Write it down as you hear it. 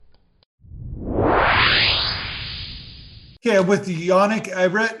Yeah, with Yannick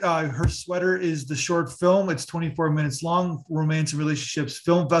Everett, Her Sweater is the short film. It's 24 minutes long. Romance and Relationships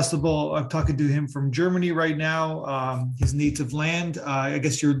Film Festival. I'm talking to him from Germany right now, his native land. I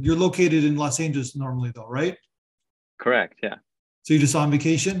guess you're located in Los Angeles normally, though, right? Correct. Yeah. So you're just on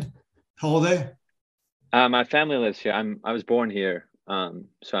vacation, holiday. My family lives here. I was born here.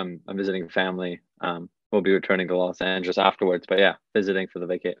 So I'm visiting family. We'll be returning to Los Angeles afterwards. But yeah, visiting for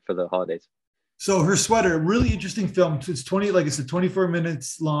the holidays. So Her Sweater, really interesting film. It's 20, like I said, 24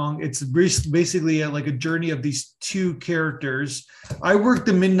 minutes long. It's basically like a journey of these two characters. I worked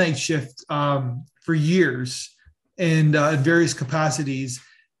the midnight shift for years and in various capacities.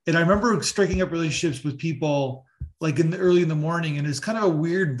 And I remember striking up relationships with people like in the early in the morning. And it's kind of a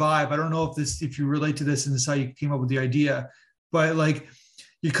weird vibe. I don't know if you relate to this and this is how you came up with the idea, but like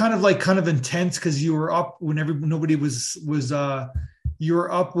you're kind of intense because you were up when nobody was you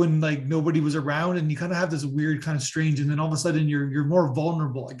were up when like nobody was around, and you kind of have this weird kind of strange, and then all of a sudden you're more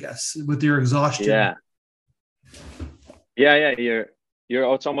vulnerable, I guess, with your exhaustion. Yeah. Yeah. You're.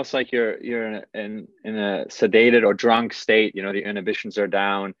 It's almost like you're in a sedated or drunk state. You know, the inhibitions are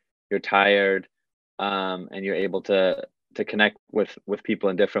down. You're tired, and you're able to connect with people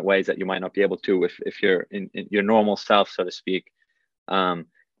in different ways that you might not be able to if you're in your normal self, so to speak. Um,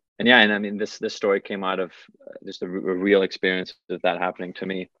 and yeah, and I mean, this story came out of just a real experience of that happening to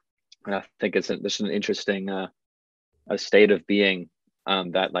me. And I think this is an interesting a state of being,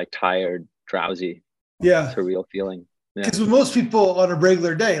 that like tired, drowsy, Yeah, surreal feeling. Yeah. because with most people on a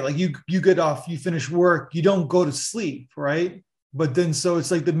regular day, like you get off, you finish work, you don't go to sleep, right? But then so it's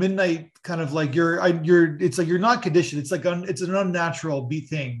like the midnight kind of like you're it's like you're not conditioned. It's like it's an unnatural beat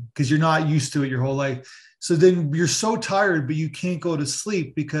thing because you're not used to it your whole life. So then you're so tired, but you can't go to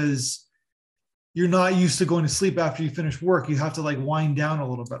sleep because you're not used to going to sleep after you finish work. You have to like wind down a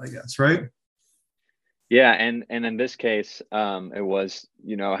little bit, I guess, right? Yeah, and in this case, it was,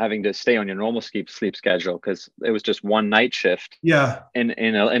 having to stay on your normal sleep schedule because it was just one night shift Yeah. in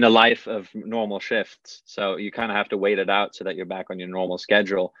a life of normal shifts. So you kind of have to wait it out so that you're back on your normal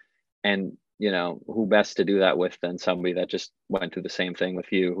schedule. And who best to do that with than somebody that just went through the same thing with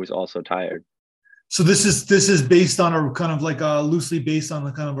you, who's also tired. So this is based on a kind of like loosely based on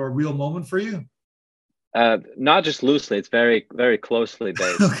the kind of a real moment for you. Not just loosely, it's very, very closely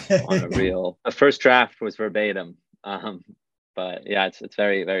based on a Okay. real. The first draft was verbatim, but yeah, it's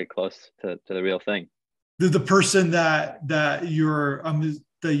very, very close to the real thing. The person that you're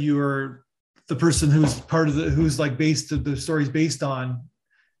the person who's part of who's like based the story's based on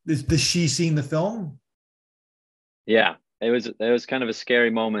is she seen the film? Yeah, it was kind of a scary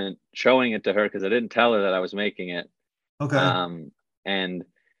moment showing it to her because I didn't tell her that I was making it. Okay. And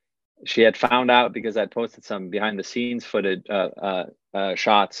she had found out because I'd posted some behind the scenes footage,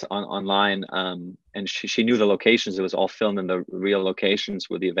 shots online, and she knew the locations. It was all filmed in the real locations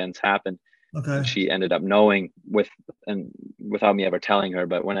where the events happened, and Okay. she ended up knowing without me ever telling her.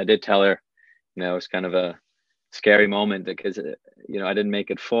 But when I did tell her, it was kind of a scary moment because I didn't make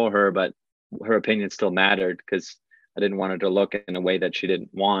it for her, but her opinion still mattered because I didn't want her to look in a way that she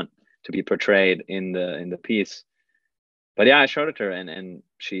didn't want to be portrayed in the piece. But yeah, I showed it to her, and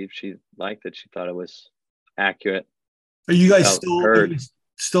she liked it. She thought it was accurate. Are you She guys felt still heard.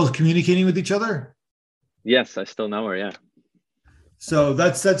 still communicating with each other? Yes, I still know her. Yeah. So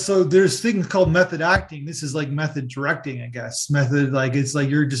that's so there's things called method acting. This is like method directing, I guess. Method, like it's like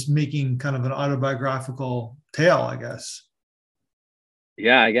you're just making kind of an autobiographical tale, I guess.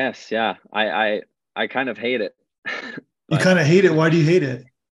 Yeah, I guess. Yeah. I kind of hate it. You But kind of hate it. Why do you hate it?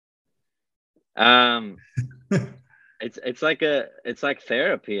 um it's like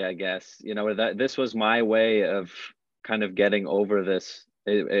therapy, I guess. That this was my way of kind of getting over this.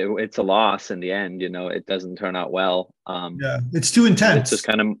 It's a loss in the end. It doesn't turn out well. Yeah, it's too And it's just intense.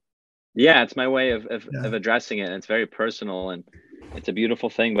 kind of, yeah, it's my way of Yeah. addressing it. And it's very personal, and it's a beautiful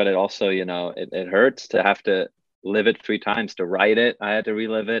thing, but it also, it hurts to have to live it three times. To write it, I had to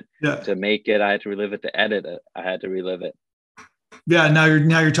relive it. Yeah. To make it, I had to relive it. To edit it, I had to relive it. Yeah. Now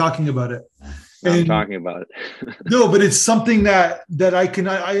you're talking about it. Now I'm And talking about it. no, but it's something that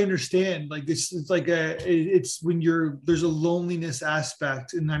I understand. Like it's like it's when there's a loneliness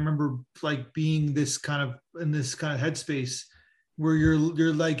aspect, and I remember like being this kind of in this kind of headspace where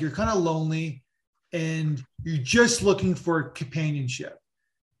you're kind of lonely, and you're just looking for companionship.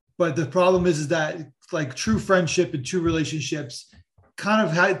 But the problem is that like true friendship and true relationships kind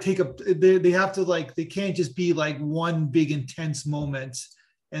of take up they have to like they can't just be like one big intense moment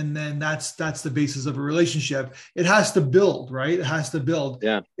and then that's the basis of a relationship. It has to build, right? It has to build.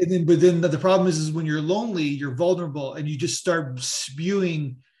 Yeah. And then but then the problem is when you're lonely, you're vulnerable, and you just start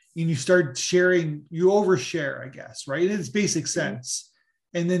spewing and you start sharing, you overshare, I guess, right? In its basic sense.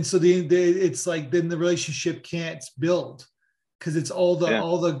 And then so it's like then the relationship can't build because it's Yeah. all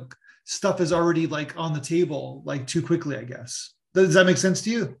the stuff is already like on the table like too quickly, I guess. Does that make sense to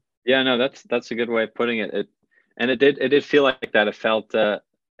you? Yeah, no, that's a good way of putting it. It did feel like that. It felt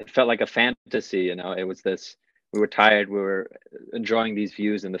like a fantasy, you know. It was this, we were tired, we were enjoying these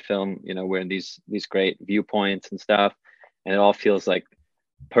views in the film, you know, we're in these great viewpoints and stuff, and it all feels like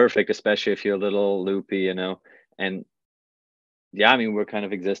perfect, especially if you're a little loopy, you know. And yeah, I mean, we're kind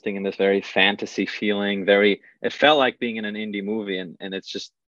of existing in this very fantasy feeling, very, it felt like being in an indie movie, and it's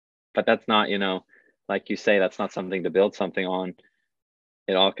just, but that's not, you know, like you say, that's not something to build something on.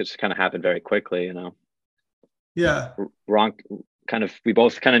 It all could just kind of happen very quickly, you know. Yeah. Wrong, kind of, we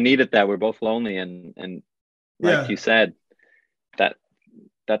both kind of needed that. We're both lonely, and like Yeah. you said, that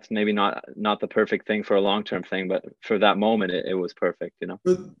that's maybe not the perfect thing for a long-term thing, but for that moment it was perfect, you know.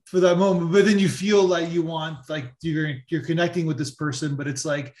 For that moment, but then you feel like you want like you're connecting with this person, but it's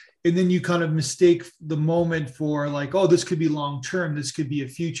like, and then you kind of mistake the moment for like, oh, this could be long term, this could be a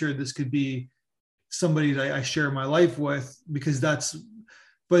future, this could be somebody that I share my life with, because that's,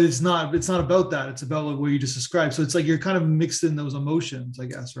 but it's not about that, it's about like what you just described. So it's like you're kind of mixed in those emotions, I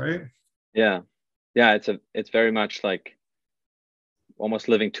guess, right? Yeah, yeah, it's very much like almost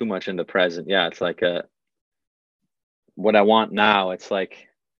living too much in the present. Yeah, it's like what I want now, it's like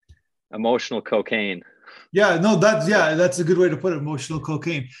emotional cocaine. Yeah, no, that's, yeah, that's a good way to put it. Emotional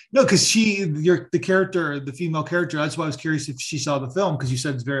cocaine. No, because the character, the female character. That's why I was curious if she saw the film, because you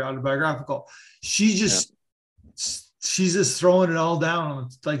said it's very autobiographical. She Yeah, just, she's just throwing it all down.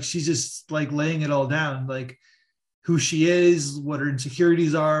 Like she's just like laying it all down, like who she is, what her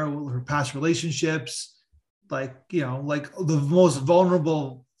insecurities are, her past relationships, like like the most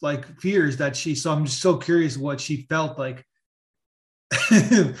vulnerable like fears that she. So I'm just so curious what she felt like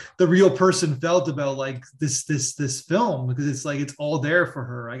the real person felt about like this film, because it's like it's all there for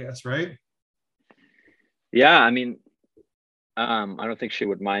her, I guess, right? yeah, I mean, I don't think she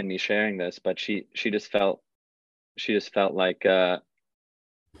would mind me sharing this, but she just felt like that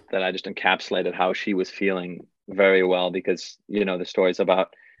I just encapsulated how she was feeling very well, because you know the story's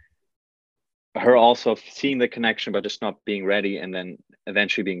about her also seeing the connection but just not being ready, and then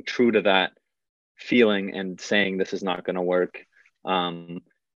eventually being true to that feeling and saying this is not going to work, um,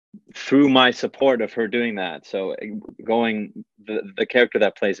 through my support of her doing that. So going, the character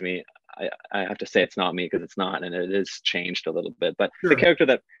that plays me, I have to say it's not me, because it's not, and it is changed a little bit, but the Sure. character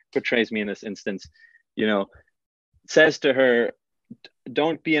that portrays me in this instance, you know, says to her,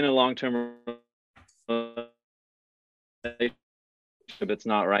 don't be in a long-term relationship, it's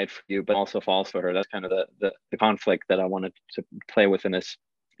not right for you, but also falls for her. That's kind of the conflict that I wanted to play with in this.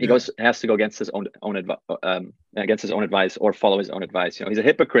 He Yeah. has to go against his against his own advice, or follow his own advice. You know, he's a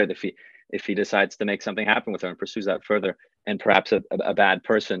hypocrite if he decides to make something happen with her and pursues that further, and perhaps a bad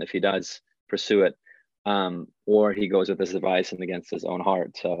person if he does pursue it, or he goes with his advice and against his own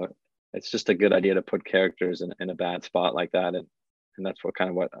heart. So it's just a good idea to put characters in a bad spot like that, and that's what kind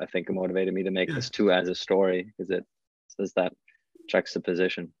of what I think motivated me to make Yeah. this too as a story, because it says that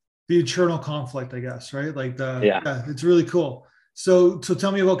juxtaposition. The eternal conflict, I guess, right? Like Yeah. yeah, it's really cool. So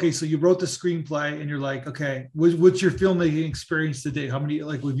tell me, okay, so you wrote the screenplay and you're like, okay, what's your filmmaking experience today? How many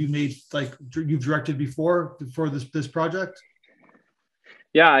like have you made, like you've directed before this project?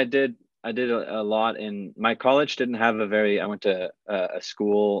 Yeah, I did a lot in my college. Didn't have a very, I went to a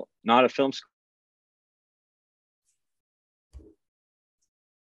school, not a film school,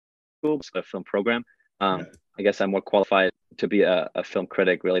 but a film program. Yeah. I guess I'm more qualified to be a film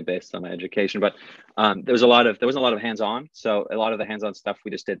critic, really based on my education. But there wasn't a lot of hands-on. So a lot of the hands-on stuff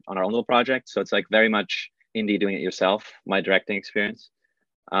we just did on our own little project. So it's like very much indie, doing it yourself, my directing experience.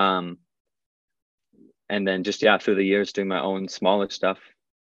 Um, and then just, yeah, through the years doing my own smaller stuff,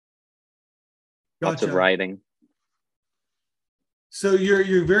 lots of Gotcha. writing. So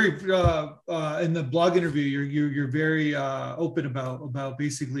you're very in the blog interview, you're very open about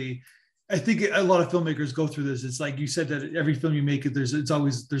basically. I think a lot of filmmakers go through this. It's like you said that every film you make, there's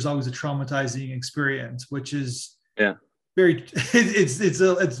always a traumatizing experience, which is Yeah. very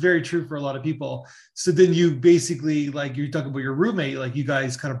it's very true for a lot of people. So then you basically, like you're talking about your roommate, like you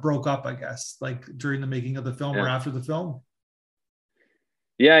guys kind of broke up, I guess, like during the making of the film or Yeah. after the film.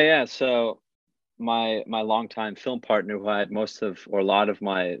 Yeah. Yeah. So my longtime film partner, who I had most of or a lot of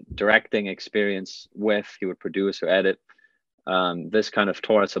my directing experience with, he would produce or edit. This kind of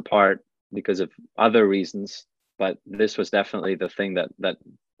tore us apart because of other reasons, but this was definitely the thing that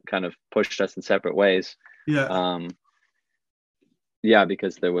kind of pushed us in separate ways. Yeah. Um, yeah,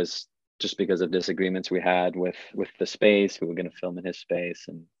 because there was, just because of disagreements we had with the space, we were going to film in his space,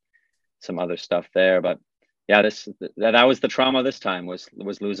 and some other stuff there. But yeah, that was the trauma this time, was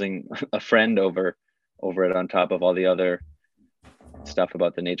losing a friend over it, on top of all the other stuff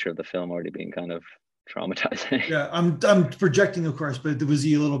about the nature of the film already being kind of traumatizing. Yeah, I'm projecting, of course, but was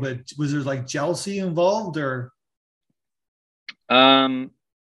he a little bit? Was there like jealousy involved, or?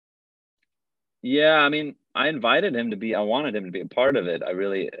 Yeah, I mean, I wanted him to be a part of it. I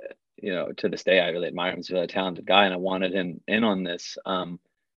really, to this day, I really admire him. He's a really talented guy, and I wanted him in on this.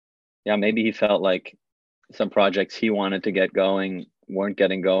 Yeah, maybe he felt like some projects he wanted to get going weren't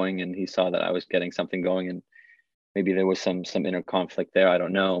getting going, and he saw that I was getting something going, and maybe there was some inner conflict there. I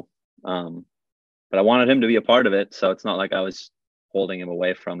don't know. But I wanted him to be a part of it, so it's not like I was holding him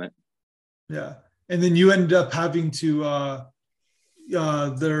away from it. Yeah, and then you ended up having to.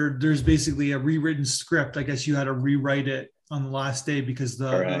 There's basically a rewritten script. I guess you had to rewrite it on the last day because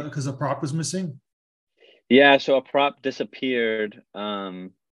the prop was missing. Yeah, so a prop disappeared.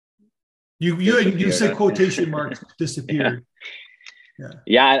 You said quotation marks disappeared.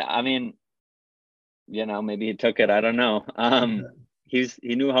 Yeah. I mean, maybe he took it. I don't know.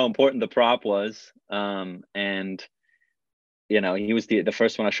 He knew how important the prop was, and he was the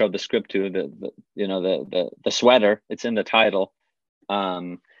first one I showed the script to. The sweater. It's in the title.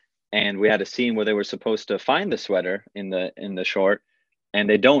 And we had a scene where they were supposed to find the sweater in the short, and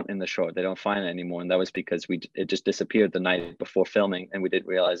they don't in the short. They don't find it anymore, and that was because it just disappeared the night before filming, and we didn't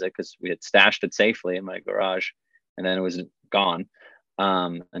realize it because we had stashed it safely in my garage, and then it was gone.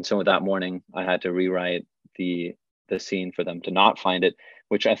 And so that morning, I had to rewrite the scene for them to not find it,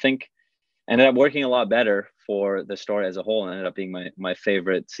 which I think ended up working a lot better for the story as a whole, and ended up being my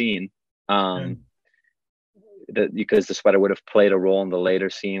favorite scene. Because the sweater would have played a role in the later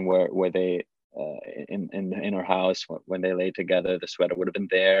scene where they in her house when they lay together. The sweater would have been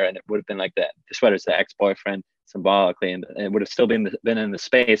there, and it would have been like that. The sweater's the ex-boyfriend symbolically, and it would have still been in the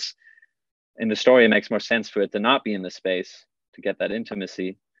space. In the story, it makes more sense for it to not be in the space to get that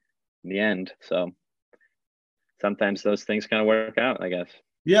intimacy in the end. So sometimes those things kind of work out, I guess.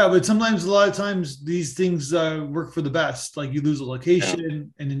 Yeah, but sometimes, a lot of times, these things work for the best. Like you lose a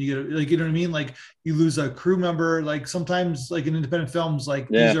location, and then you get like, you know what I mean. Like you lose a crew member. Like sometimes, like in independent films, like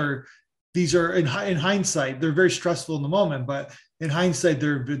these are in hindsight, they're very stressful in the moment, but in hindsight,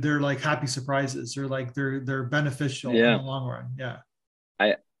 they're like happy surprises, or like they're beneficial in the long run. Yeah,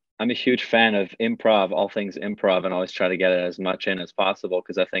 I'm a huge fan of improv, all things improv, and always try to get it as much in as possible,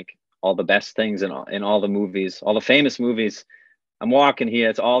 because I think all the best things in all the movies, all the famous movies. I'm walking here.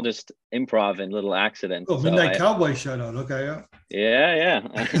 It's all just improv and little accidents. Oh, Midnight Cowboy shout out. Okay, yeah.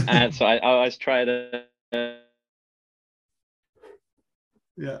 And so I always try to.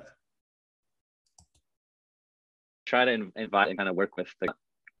 Try to invite and kind of work with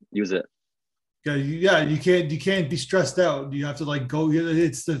use it. Yeah. You can't be stressed out. You have to like go.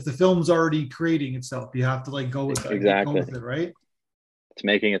 It's the film's already creating itself. You have to like go with it. Exactly. Go with it, right? It's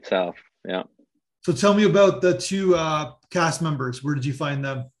making itself. Yeah. So tell me about the two cast members. Where did you find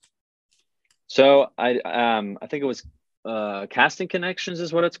them? So I think it was Casting Connections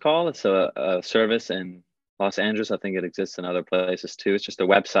is what it's called. It's a service in Los Angeles. I think it exists in other places too. It's just a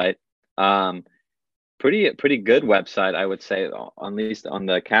website. Pretty good website, I would say, at least on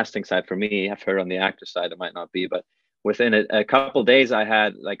the casting side for me. I've heard on the actor side it might not be, but within a couple days I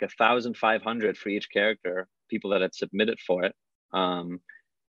had like 1,500 for each character, people that had submitted for it.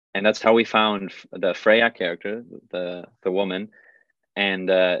 And that's how we found the Freya character, the woman, and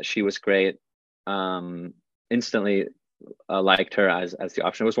she was great. Instantly liked her as the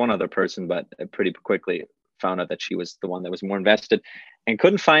option. It was one other person, but pretty quickly found out that she was the one that was more invested, and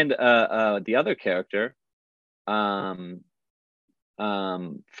couldn't find the other character for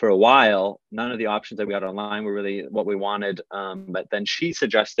a while. None of the options that we got online were really what we wanted. But then she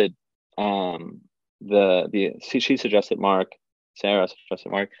suggested she suggested Mark. Sarah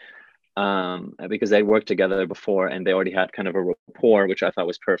suggested Mark, because they worked together before and they already had kind of a rapport, which I thought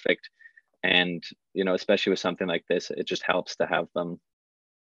was perfect. And especially with something like this, it just helps to have them.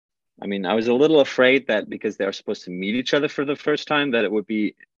 I mean, I was a little afraid that because they are supposed to meet each other for the first time, that it would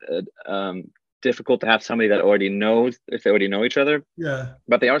be difficult to have somebody that already knows, if they already know each other. Yeah.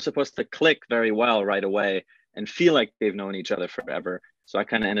 But they are supposed to click very well right away and feel like they've known each other forever. So I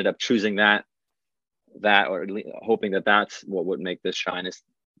kind of ended up choosing that, or hoping that that's what would make this shine, is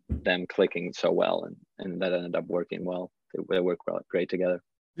them clicking so well, and that ended up working well. They work great together.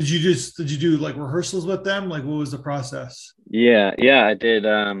 Did you do like rehearsals with them? Like, what was the process? Yeah, I did.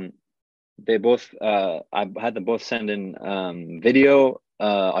 They both, I had them both send in video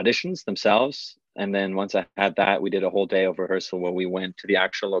auditions themselves, and then once I had that, we did a whole day of rehearsal where we went to the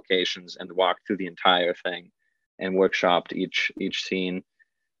actual locations and walked through the entire thing and workshopped each scene.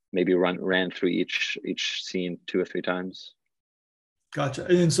 maybe ran through each scene 2 or 3 times. Gotcha.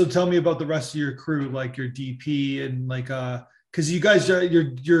 And so tell me about the rest of your crew, like your DP and like because you guys are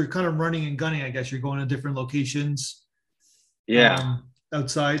you're kind of running and gunning, I guess. You're going to different locations Yeah.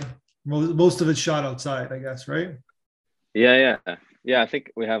 outside. Most of it's shot outside, I guess, right? Yeah. I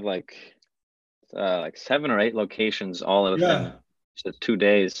think we have like 7 or 8 locations all Yeah. within just 2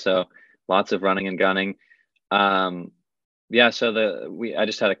 days. So lots of running and gunning. Yeah, so I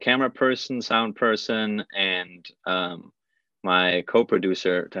just had a camera person, sound person, and my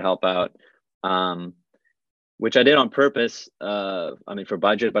co-producer to help out, which I did on purpose. I mean, for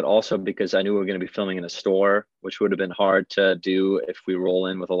budget, but also because I knew we were going to be filming in a store, which would have been hard to do if we roll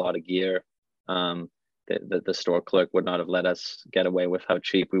in with a lot of gear. The store clerk would not have let us get away with how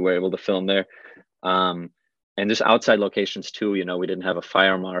cheap we were able to film there. And just outside locations too. We didn't have a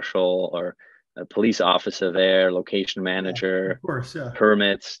fire marshal or a police officer there, location manager, of course, yeah.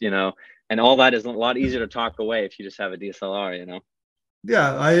 permits, and all that is a lot easier to talk away if you just have a DSLR.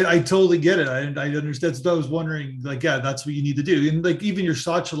 Yeah, I totally get it. I understand. So I was wondering, like, yeah, that's what you need to do. And like even your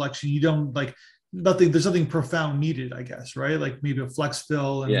shot selection, you don't like nothing, there's nothing profound needed, I guess, right? Like maybe a flex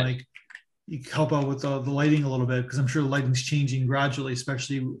fill and like you help out with the lighting a little bit because I'm sure the lighting's changing gradually,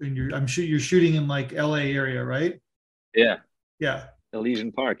 especially I'm sure you're shooting in like LA area, right? Yeah. Yeah.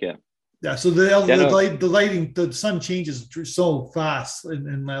 Elysian Park, yeah. Yeah, so the lighting, the sun changes so fast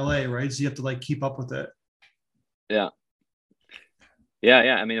in LA, right? So you have to like keep up with it. Yeah.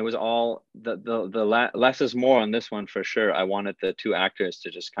 I mean, it was all the less is more on this one for sure. I wanted the 2 actors to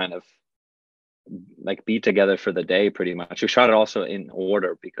just kind of like be together for the day, pretty much. We shot it also in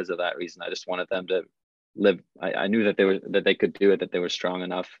order because of that reason. I just wanted them to live. I knew that they could do it, that they were strong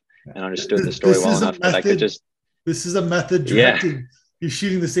enough and understood the story well enough that I could just. This is a method directing. Yeah. You're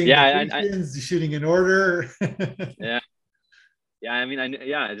shooting the same locations, you're shooting in order. Yeah. I mean,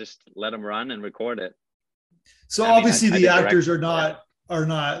 I just let them run and record it. So obviously the actors are not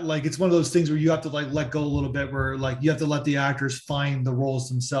like, it's one of those things where you have to like let go a little bit, where like you have to let the actors find the roles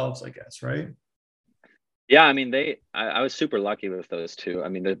themselves, I guess, right? Yeah, I mean, I was super lucky with those 2. I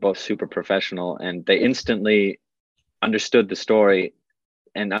mean, they're both super professional and they instantly understood the story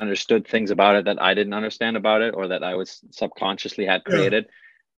and understood things about it that I didn't understand about it or that I was subconsciously had created.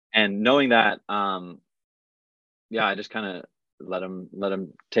 Yeah. And knowing that, I just kind of let them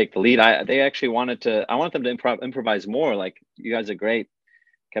take the lead. They actually I want them to improvise more. Like, you guys are great.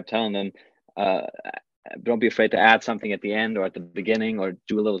 Kept telling them, don't be afraid to add something at the end or at the beginning or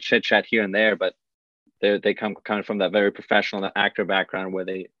do a little chit chat here and there. But they come kind of from that very professional actor background where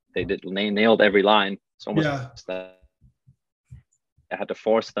they nailed every line. It's almost that I had to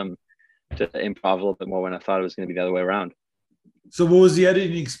force them to improv a little bit more when I thought it was going to be the other way around. So what was the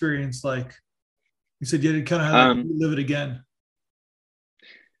editing experience like? You said you had to kind of have to live it again.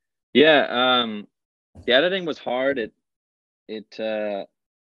 Yeah, the editing was hard. It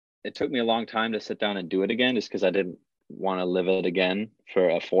took me a long time to sit down and do it again, just because I didn't want to live it again for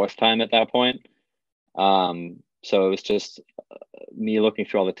a 4th time at that point. So it was just me looking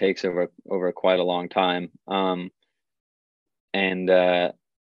through all the takes over quite a long time.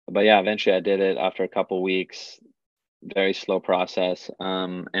 But yeah, eventually I did it after a couple weeks. Very slow process.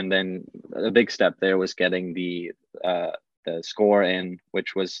 And then a big step there was getting the score in,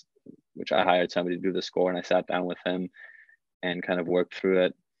 which I hired somebody to do the score, and I sat down with him and kind of worked through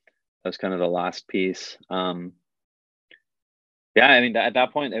it. That was kind of the last piece. I mean, at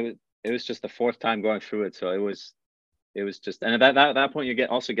that point it was just the 4th time going through it, so it was just, and at that point you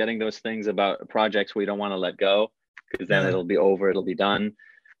also getting those things about projects where you don't want to let go, because then it'll be over, it'll be done.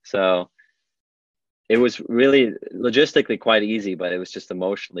 So it was really logistically quite easy, but it was just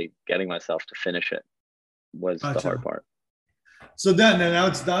emotionally getting myself to finish it was the hard part. So then now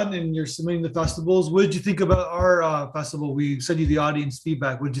it's done and you're submitting the festivals. What did you think about our festival? We sent you the audience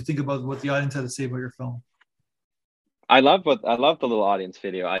feedback. What did you think about what the audience had to say about your film? I loved the little audience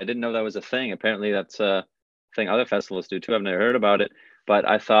video. I didn't know that was a thing. Apparently that's a thing other festivals do too. I've never heard about it, but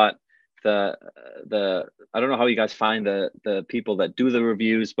I thought I don't know how you guys find the people that do the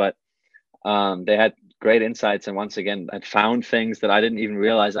reviews, but they had great insights, and once again I found things that I didn't even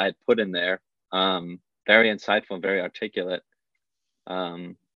realize I had put in there. Very insightful and very articulate.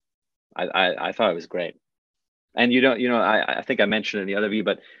 I thought it was great. And I think I mentioned in the other view,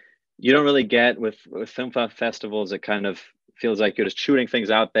 but you don't really get with film festivals. It kind of feels like you're just shooting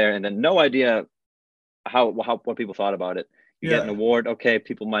things out there and then no idea what people thought about it. You get an award, okay,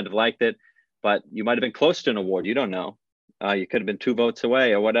 people might have liked it, but you might have been close to an award. You don't know. You could have been 2 votes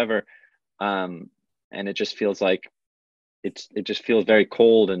away or whatever. And it just feels like it just feels very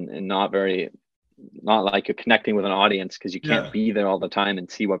cold and not very not like you're connecting with an audience because you can't be there all the time and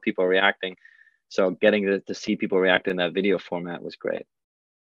see what people are reacting. So getting to see people react in that video format was great.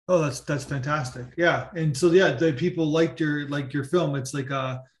 Oh, that's fantastic. Yeah. And so yeah, the people liked your film. It's like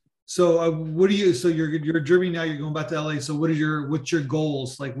what do you, so you're Germany now, you're going back to LA. So what's your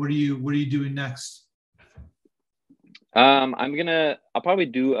goals? Like what are you doing next? I'll probably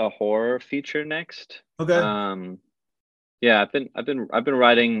do a horror feature next. Okay. Yeah, I've been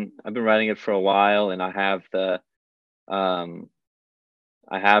writing it for a while, and I have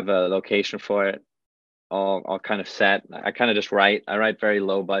a location for it all kind of set. I kind of just write very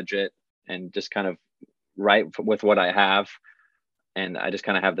low budget and just kind of write with what I have. And I just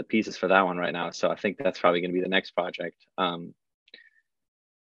kind of have the pieces for that one right now. So I think that's probably going to be the next project.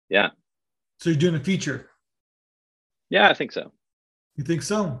 Yeah. So you're doing a feature? Yeah, I think so. You think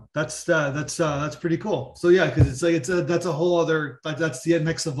so? That's pretty cool. So yeah, because it's like that's a whole other, like that's the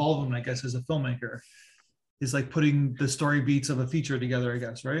next evolvement, I guess, as a filmmaker, is like putting the story beats of a feature together, I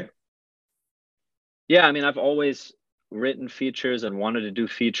guess, right? Yeah, I mean, I've always written features and wanted to do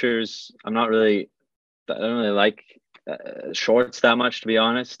features. I don't really like shorts that much, to be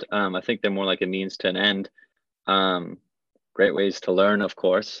honest. I think they're more like a means to an end. Great ways to learn, of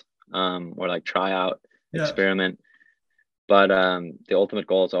course, or like try out, experiment. But the ultimate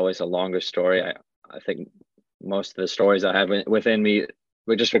goal is always a longer story. I think most of the stories I have within me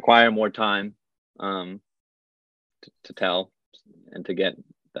would just require more time to tell and to get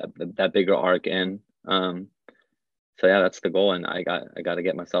that bigger arc in. So yeah, that's the goal, and I got to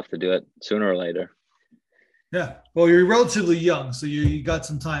get myself to do it sooner or later. Yeah, well, you're relatively young, so you got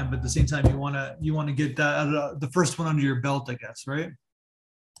some time, but at the same time, you want to get that the first one under your belt, I guess, right?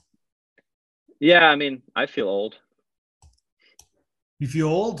 Yeah, I mean, I feel old. You feel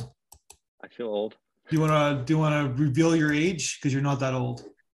old? I feel old. Do you want to reveal your age, because you're not that old?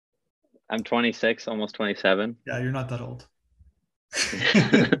 I'm 26, almost 27. Yeah, you're not that old.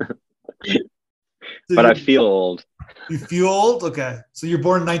 But I feel old. You feel old? Okay. So you're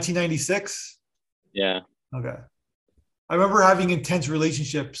born in 1996? Yeah. Okay. I remember having intense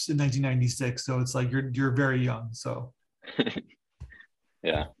relationships in 1996, so it's like you're very young. So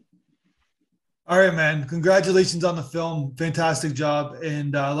yeah. All right, man. Congratulations on the film. Fantastic job.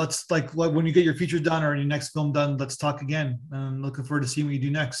 And let's like when you get your feature done or your next film done, let's talk again. I'm looking forward to seeing what you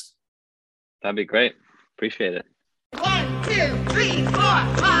do next. That'd be great. Appreciate it. 1, 2, 3, 4,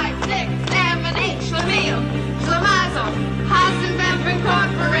 5, 6, 7, 8, Schlemiel, Schlemazel.